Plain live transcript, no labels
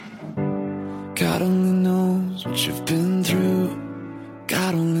God only knows what you've been through.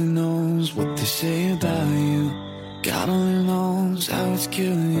 God only knows what they say about you. God only knows how it's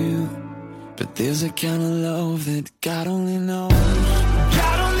killing you. But there's a kind of love that God only knows.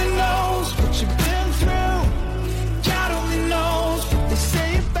 God only knows what you've been through. God only knows what they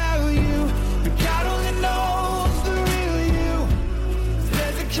say about you. But God only knows the real you.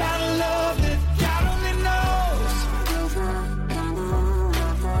 There's a kind of love that God only knows.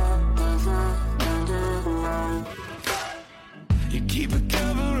 You keep a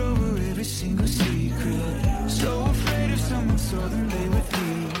cover over every single secret. So afraid if someone saw them they would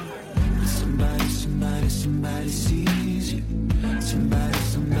feel. Somebody sees you.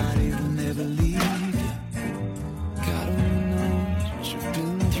 Somebody will never leave you. God only knows what you've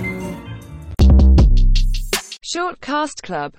been through. Short Cast Club